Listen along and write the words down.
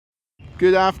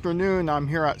Good afternoon. I'm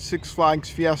here at Six Flags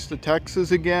Fiesta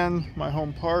Texas again, my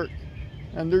home park.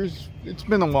 And it's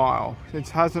been a while. It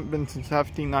hasn't been since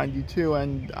 1992,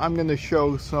 and I'm going to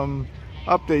show some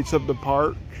updates of the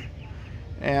park.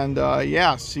 And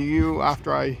yeah, see you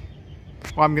after I'm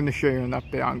going to show you an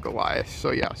update on Goliath. So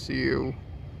yeah, see you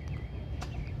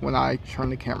when I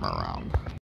turn the camera around.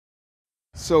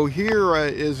 So here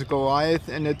is Goliath,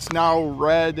 and it's now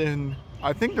red, and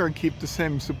I think they're going to keep the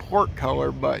same support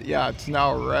color, but yeah, it's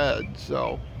now red.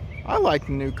 So I like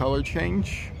the new color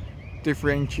change.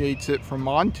 Differentiates it from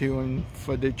onto and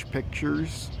footage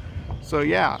pictures. So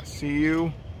yeah, see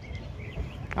you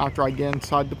after I get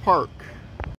inside the park.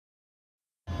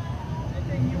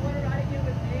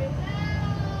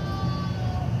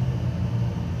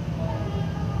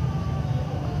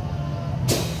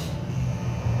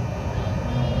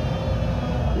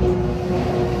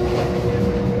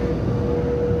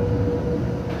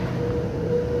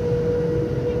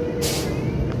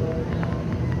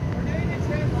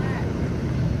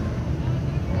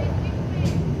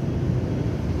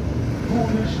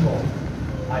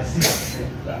 I see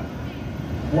that.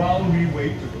 While we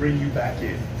wait to bring you back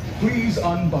in, please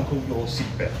unbuckle your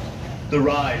seatbelt. The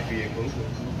ride vehicle will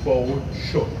move forward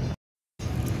shortly.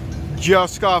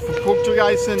 Just got off of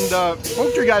Poltergeist, and the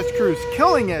Poltergeist crew is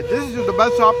killing it. This is the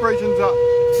best operations.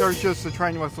 There's just a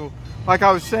train whistle. Like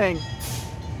I was saying,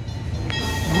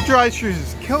 Poltergeist crew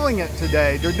is killing it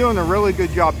today. They're doing a really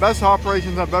good job. Best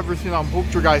operations I've ever seen on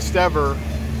Poltergeist ever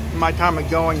in my time of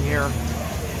going here.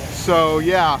 So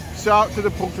yeah, shout out to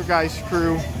the Poltergeist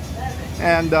crew.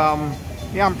 And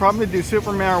yeah, I'm probably going to do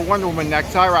Superman or Wonder Woman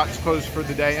next. IROT's closed for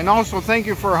the day. And also thank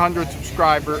you for 100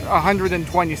 subscribers,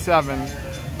 127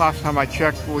 last time I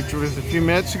checked, which was a few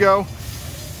minutes ago.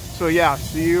 So yeah,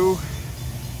 see you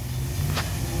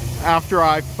after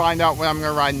I find out what I'm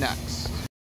going to ride next.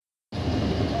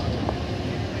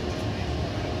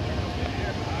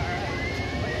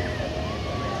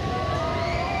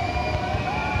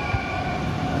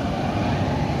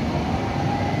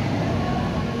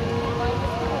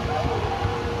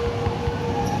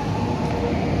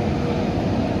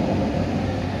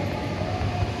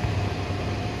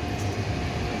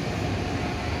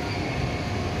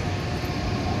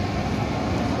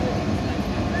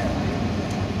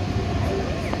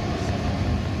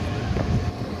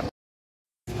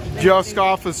 Just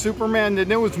off of Superman,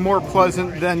 and it was more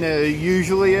pleasant than it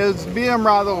usually is. BM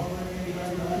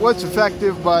was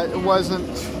effective, but it wasn't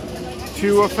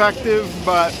too effective.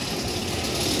 But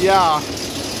yeah,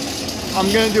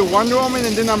 I'm gonna do Wonder Woman,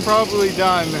 and then I'm probably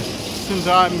done since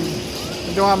I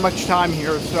don't have much time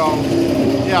here. So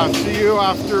yeah, see you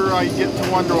after I get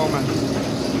to Wonder Woman.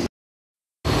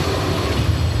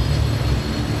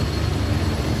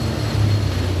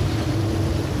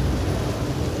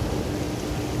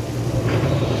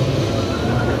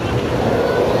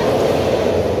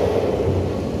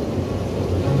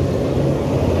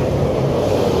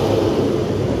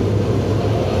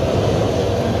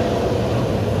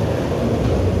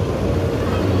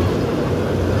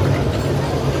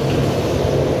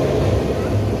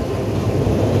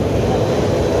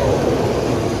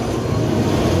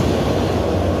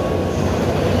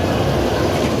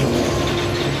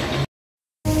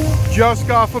 Just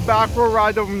got off a back row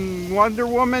ride of Wonder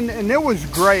Woman, and it was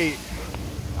great.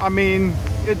 I mean,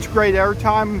 it's great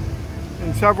airtime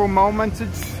in several moments.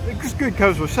 It's good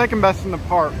because we're second best in the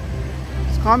park.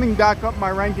 It's climbing back up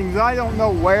my rankings. I don't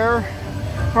know where.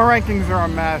 My rankings are a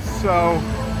mess. So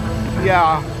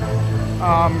yeah,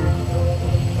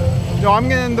 no, I'm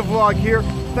gonna end the vlog here.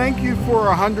 Thank you for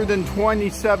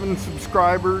 127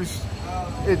 subscribers.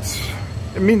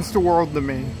 It means the world to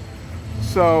me.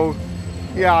 So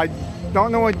yeah, I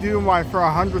don't know what to do for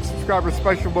 100 subscriber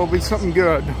special, but it'll be something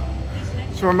good.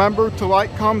 So remember to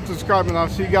like, comment, subscribe, and I'll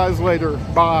see you guys later.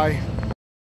 Bye.